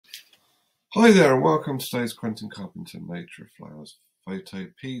Hi there and welcome to today's Quentin Carpenter Nature of Flowers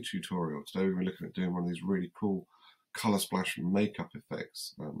Photopea tutorial. Today we're looking at doing one of these really cool colour splash makeup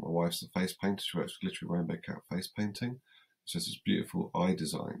effects. My wife's a face painter, she works with glittery rainbow cat face painting. She has these beautiful eye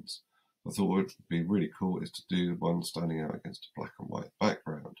designs. I thought what would be really cool is to do one standing out against a black and white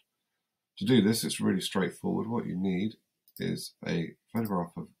background. To do this, it's really straightforward. What you need is a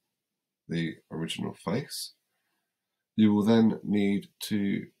photograph of the original face. You will then need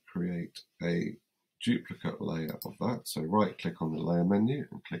to create a duplicate layer of that. So right click on the layer menu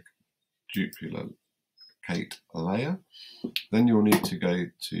and click duplicate layer. Then you'll need to go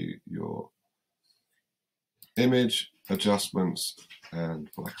to your image, adjustments and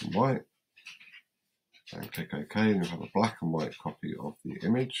black and white and click OK, and you'll have a black and white copy of the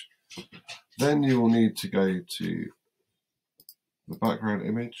image. Then you will need to go to the background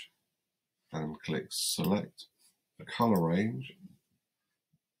image and click select the color range.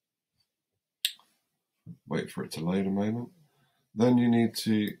 Wait for it to load a moment. Then you need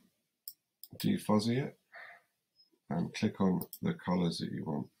to defuzzy it and click on the colors that you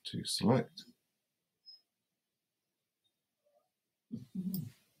want to select.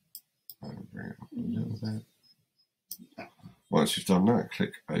 And bring it up a little bit. Once you've done that,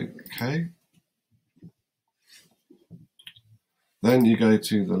 click OK. Then you go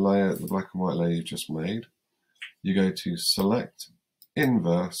to the layer, the black and white layer you just made. You go to select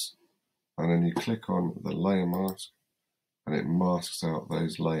inverse, and then you click on the layer mask and it masks out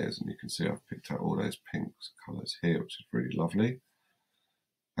those layers, and you can see I've picked out all those pink colours here, which is really lovely.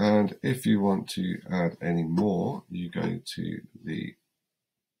 And if you want to add any more, you go to the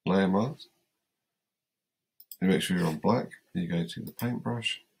layer mask, you make sure you're on black, you go to the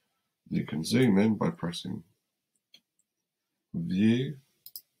paintbrush, you can zoom in by pressing view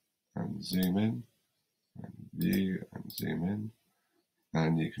and zoom in and view and zoom in.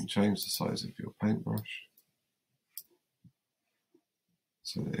 And you can change the size of your paintbrush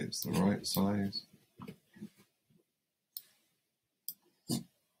so that it's the right size. Then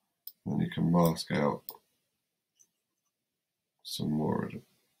you can mask out some more of the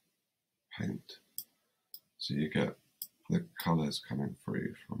paint so you get the colours coming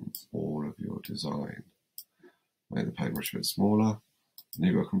through from all of your design. Make the paintbrush a bit smaller, and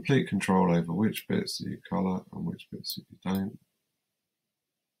you've got complete control over which bits that you colour and which bits that you don't.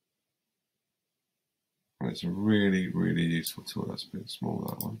 And it's a really, really useful tool. That's a bit small,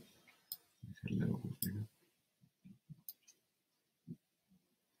 that one. Make it a little bit bigger.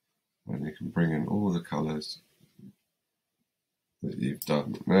 And you can bring in all the colours that you've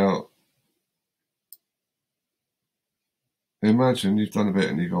done. Now, imagine you've done a bit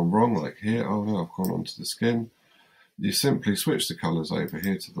and you've gone wrong, like here. Oh no, I've gone onto the skin. You simply switch the colours over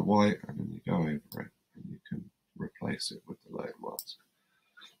here to the white, and then you go over it, and you can replace it with the layer mask.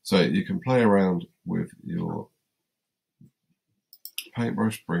 So you can play around with your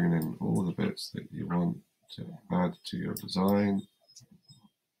paintbrush, bringing in all the bits that you want to add to your design,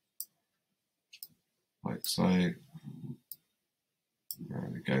 like so. And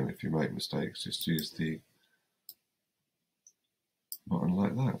again, if you make mistakes, just use the button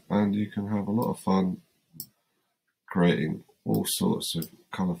like that, and you can have a lot of fun creating all sorts of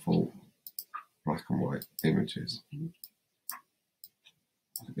colourful black and white images.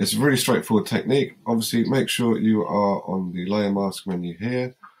 It's a really straightforward technique. Obviously, make sure you are on the layer mask menu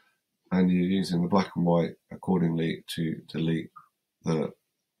here and you're using the black and white accordingly to delete the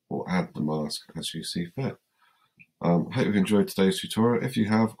or add the mask as you see fit. Hope you've enjoyed today's tutorial. If you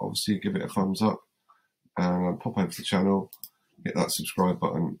have, obviously give it a thumbs up and pop over to the channel, hit that subscribe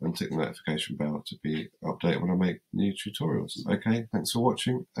button and tick the notification bell to be updated when I make new tutorials. Okay, thanks for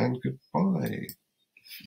watching and goodbye.